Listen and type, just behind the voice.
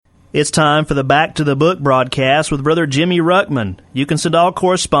It's time for the Back to the Book broadcast with Brother Jimmy Ruckman. You can send all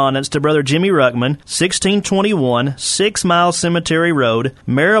correspondence to Brother Jimmy Ruckman, 1621 6 Mile Cemetery Road,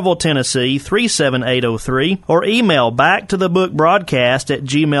 Maryville, Tennessee, 37803, or email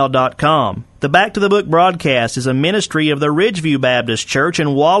backtothebookbroadcast@gmail.com. The Back to the Book broadcast is a ministry of the Ridgeview Baptist Church in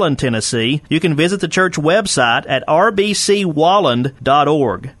Walland, Tennessee. You can visit the church website at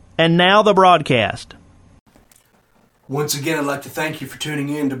rbcwalland.org. And now the broadcast. Once again, I'd like to thank you for tuning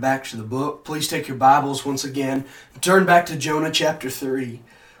in to Back to the Book. Please take your Bibles once again and turn back to Jonah chapter 3.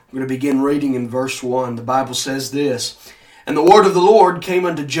 We're going to begin reading in verse 1. The Bible says this, "And the word of the Lord came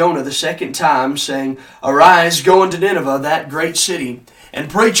unto Jonah the second time, saying, Arise, go unto Nineveh, that great city, and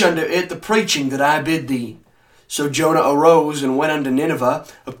preach unto it the preaching that I bid thee. So Jonah arose and went unto Nineveh,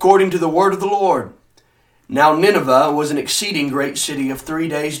 according to the word of the Lord. Now Nineveh was an exceeding great city of 3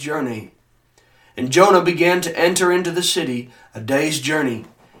 days' journey. And Jonah began to enter into the city a day's journey.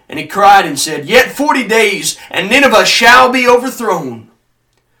 And he cried and said, Yet 40 days, and Nineveh shall be overthrown.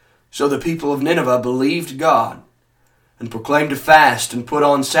 So the people of Nineveh believed God, and proclaimed a fast, and put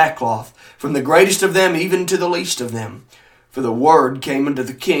on sackcloth, from the greatest of them even to the least of them. For the word came unto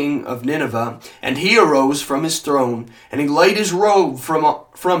the king of Nineveh, and he arose from his throne, and he laid his robe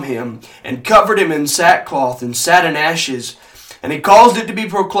from him, and covered him in sackcloth, and sat in ashes. And he caused it to be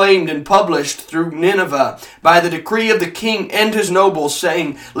proclaimed and published through Nineveh by the decree of the king and his nobles,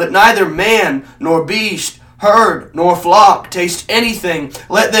 saying, Let neither man nor beast, herd nor flock taste anything.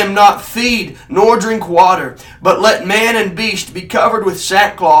 Let them not feed nor drink water. But let man and beast be covered with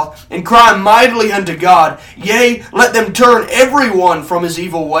sackcloth, and cry mightily unto God. Yea, let them turn every one from his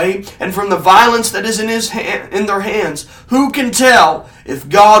evil way, and from the violence that is in their hands. Who can tell if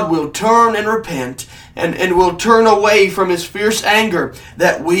God will turn and repent, and will turn away from his fierce anger,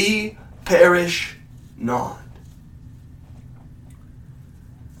 that we perish not?"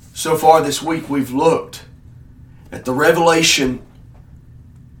 So far this week we've looked at the revelation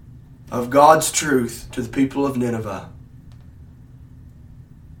of God's truth to the people of Nineveh.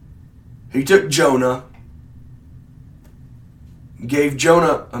 He took Jonah, gave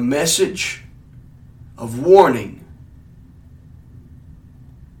Jonah a message of warning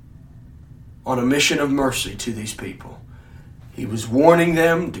on a mission of mercy to these people. He was warning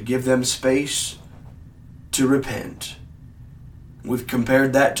them to give them space to repent. We've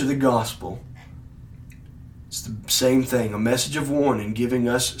compared that to the gospel. It's the same thing, a message of warning, giving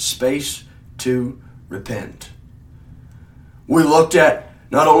us space to repent. We looked at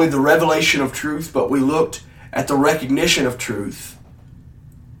not only the revelation of truth, but we looked at the recognition of truth.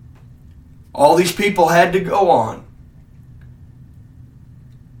 All these people had to go on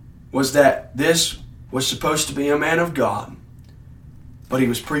was that this was supposed to be a man of God, but he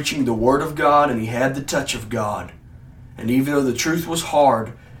was preaching the Word of God, and he had the touch of God. And even though the truth was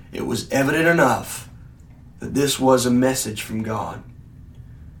hard, it was evident enough that this was a message from God.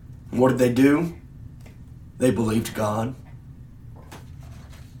 And what did they do? They believed God.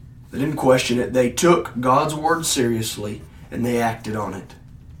 They didn't question it. They took God's Word seriously, and they acted on it.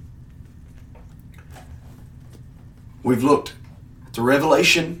 We've looked at the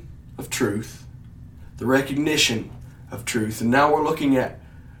revelation of truth, the recognition of truth, and now we're looking at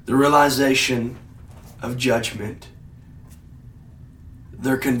the realization of judgment,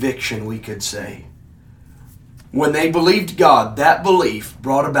 their conviction, we could say. When they believed God, that belief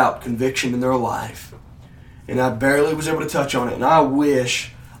brought about conviction in their life. And I barely was able to touch on it, and I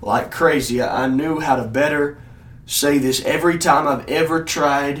wish like crazy I knew how to better say this. Every time I've ever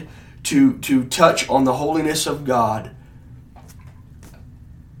tried to touch on the holiness of God,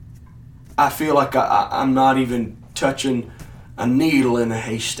 I feel like I'm not even touching a needle in a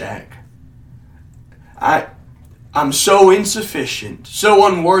haystack. I'm so insufficient, so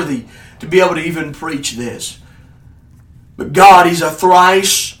unworthy to be able to even preach this. But God, He's a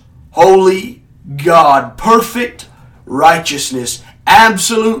thrice holy God, perfect righteousness,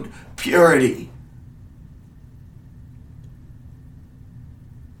 absolute purity.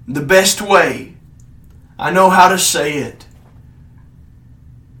 The best way I know how to say it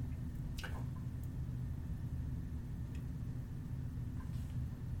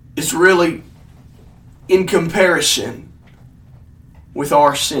is really in comparison with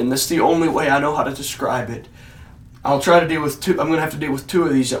our sin. That's the only way I know how to describe it. I'll try to deal with two. I'm going to have to deal with two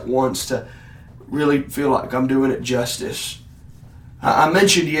of these at once to really feel like I'm doing it justice. I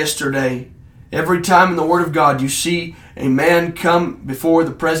mentioned yesterday, every time in the Word of God you see a man come before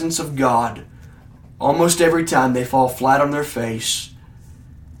the presence of God, almost every time they fall flat on their face.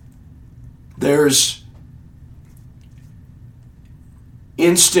 There's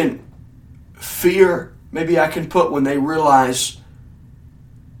instant fear, maybe I can put, when they realize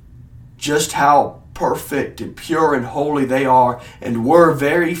just how perfect and pure and holy they are, and we're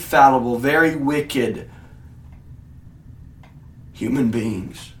very fallible, very wicked human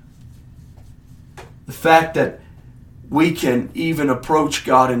beings. The fact that we can even approach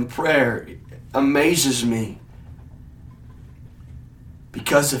God in prayer amazes me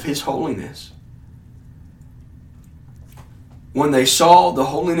because of His holiness. When they saw the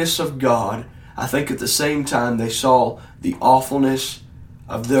holiness of God, I think at the same time they saw the awfulness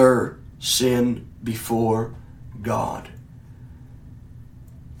of their sin before God.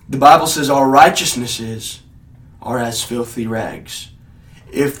 The Bible says our righteousnesses are as filthy rags.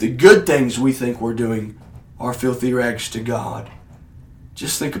 If the good things we think we're doing are filthy rags to God,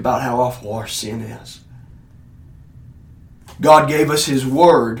 just think about how awful our sin is. God gave us His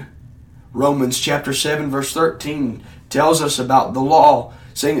Word. Romans chapter 7 verse 13 tells us about the law,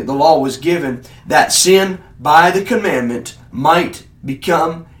 saying that the law was given that sin by the commandment might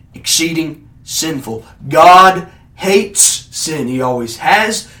become exceeding sinful. God hates sin. He always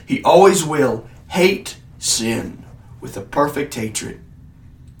has. He always will hate sin with a perfect hatred.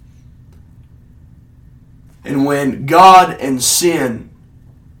 And when God and sin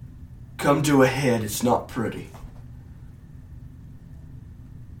come to a head, it's not pretty.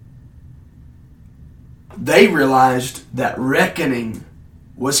 They realized that reckoning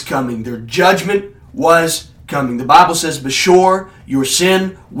was coming. Their judgment was coming. The Bible says, "Be sure your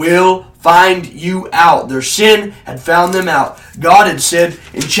sin will find you out." Their sin had found them out. God had said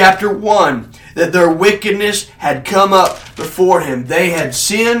in chapter 1 that their wickedness had come up before Him. They had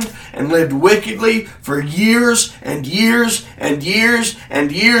sinned and lived wickedly for years and years and years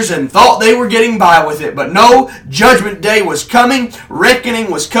and years and thought they were getting by with it. But no, judgment day was coming.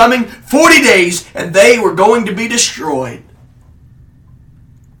 Reckoning was coming. 40 days and they were going to be destroyed.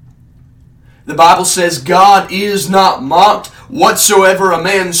 The Bible says God is not mocked. Whatsoever a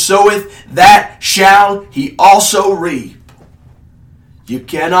man soweth, that shall he also reap. You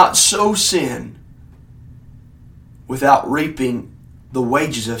cannot sow sin without reaping the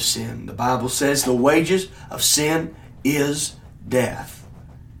wages of sin. The Bible says the wages of sin is death.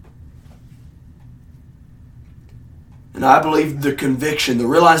 And I believe the conviction, the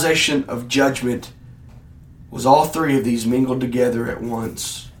realization of judgment was all three of these mingled together at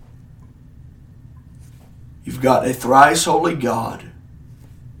once. You've got a thrice holy God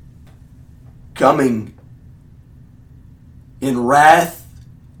coming in wrath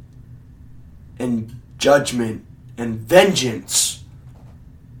and judgment and vengeance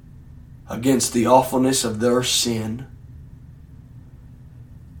against the awfulness of their sin.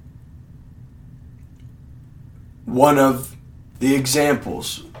 One of the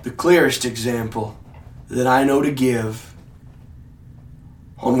examples, the clearest example that I know to give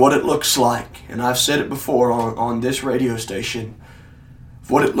on what it looks like, and I've said it before on this radio station, of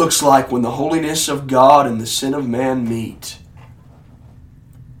what it looks like when the holiness of God and the sin of man meet,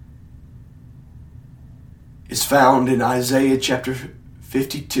 is found in Isaiah chapter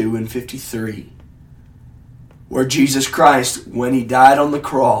 52 and 53, where Jesus Christ, when He died on the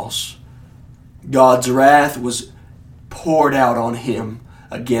cross, God's wrath was poured out on Him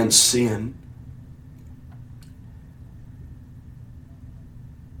against sin.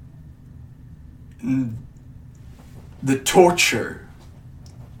 The torture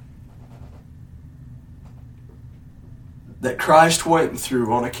that Christ went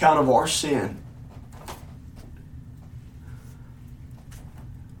through on account of our sin.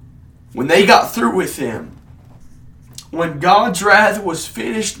 When they got through with Him, when God's wrath was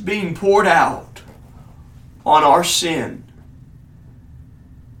finished being poured out on our sin,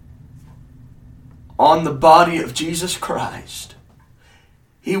 on the body of Jesus Christ,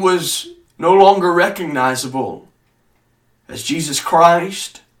 He was no longer recognizable as Jesus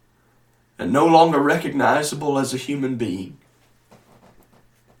Christ and no longer recognizable as a human being.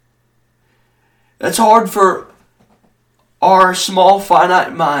 That's hard for our small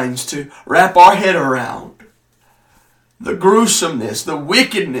finite minds to wrap our head around. The gruesomeness, the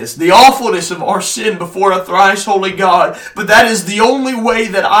wickedness, the awfulness of our sin before a thrice holy God. But that is the only way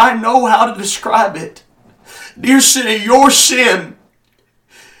that I know how to describe it. Dear sinner, your sin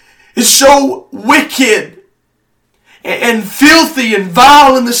is so wicked and filthy and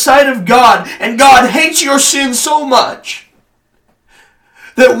vile in the sight of God. And God hates your sin so much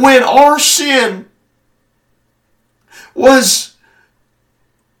that when our sin was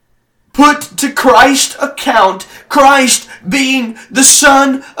put to Christ's account, Christ being the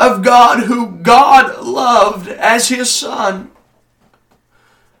Son of God, who God loved as His Son,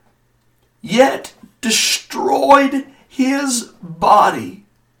 yet destroyed His body,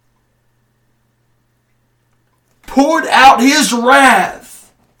 poured out His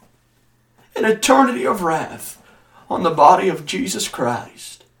wrath an eternity of wrath on the body of Jesus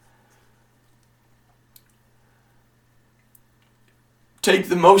Christ. Take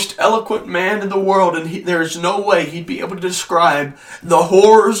the most eloquent man in the world, and there's no way he'd be able to describe the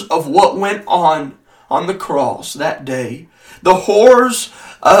horrors of what went on the cross that day. The horrors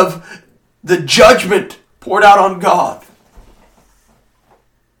of the judgment poured out on God,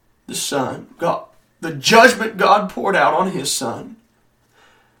 the Son. God, the judgment God poured out on His Son.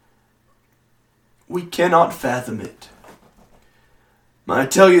 We cannot fathom it. I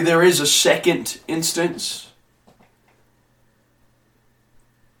tell you, there is a second instance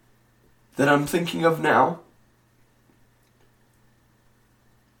that I'm thinking of now,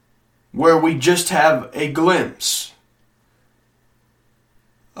 where we just have a glimpse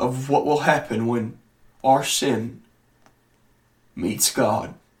of what will happen when our sin meets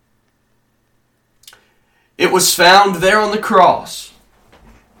God. It was found there on the cross.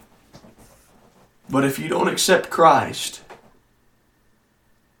 But if you don't accept Christ,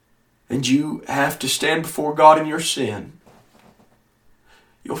 and you have to stand before God in your sin,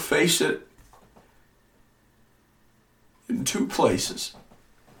 you'll face it in two places: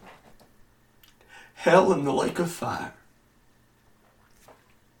 hell and the lake of fire.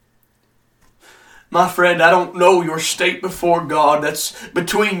 My friend, I don't know your state before God. That's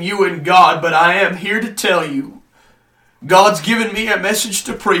between you and God, but I am here to tell you, God's given me a message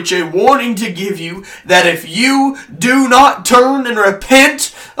to preach, a warning to give you, that if you do not turn and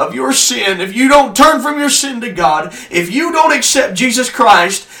repent of your sin, if you don't turn from your sin to God, if you don't accept Jesus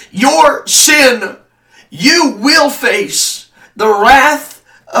Christ, your sin, you will face the wrath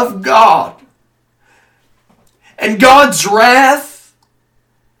of God. And God's wrath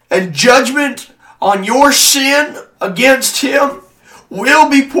and judgment on your sin against Him will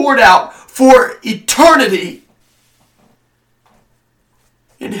be poured out for eternity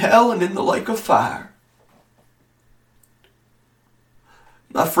in hell and in the lake of fire.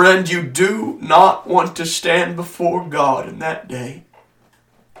 My friend, you do not want to stand before God in that day.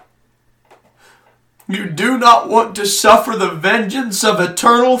 You do not want to suffer the vengeance of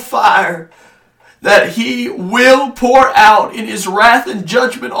eternal fire that He will pour out in His wrath and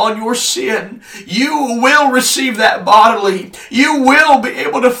judgment on your sin. You will receive that bodily. You will be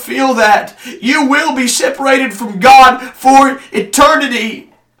able to feel that. You will be separated from God for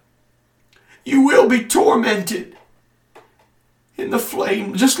eternity. You will be tormented in the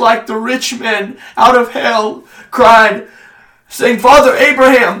flame, just like the rich man out of hell cried, saying, Father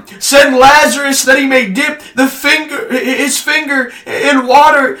Abraham, send Lazarus that he may dip his finger in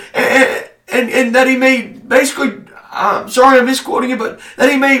water and that he may basically, I'm sorry I'm misquoting it, but that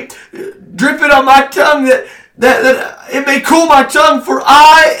he may drip it on my tongue, that it may cool my tongue, for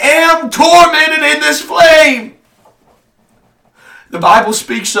I am tormented in this flame. The Bible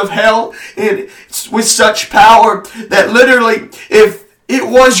speaks of hell with such power that literally, if it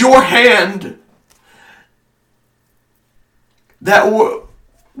was your hand that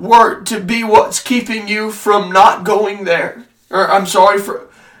were to be what's keeping you from not going there,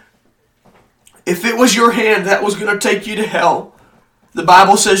 if it was your hand that was going to take you to hell, the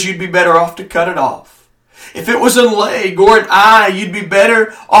Bible says you'd be better off to cut it off. If it was a leg or an eye, you'd be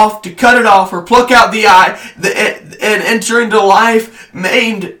better off to cut it off or pluck out the eye and enter into life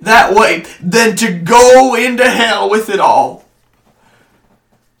maimed that way than to go into hell with it all.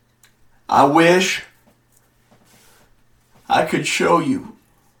 I wish I could show you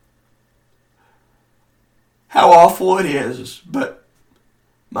how awful it is, but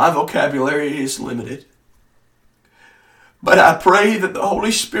my vocabulary is limited. But I pray that the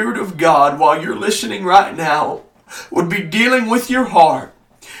Holy Spirit of God, while you're listening right now, would be dealing with your heart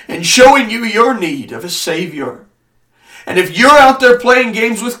and showing you your need of a Savior. And if you're out there playing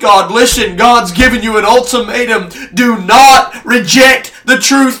games with God, listen, God's given you an ultimatum. Do not reject the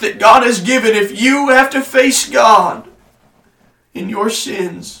truth that God has given. If you have to face God in your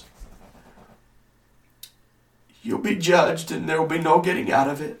sins, you'll be judged and there will be no getting out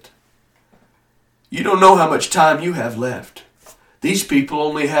of it. You don't know how much time you have left. These people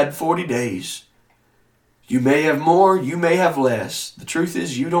only had 40 days. You may have more, you may have less. The truth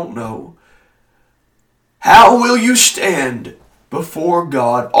is, you don't know. How will you stand before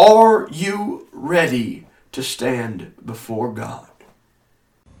God? Are you ready to stand before God?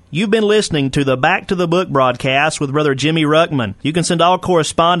 You've been listening to the Back to the Book broadcast with Brother Jimmy Ruckman. You can send all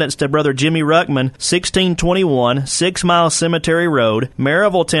correspondence to Brother Jimmy Ruckman, 1621 6 Mile Cemetery Road,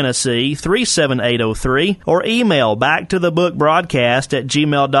 Maryville, Tennessee, 37803, or email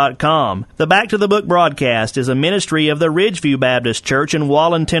backtothebookbroadcast@gmail.com. The Back to the Book broadcast is a ministry of the Ridgeview Baptist Church in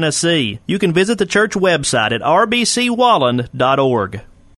Wallen, Tennessee. You can visit the church website at rbcwallen.org.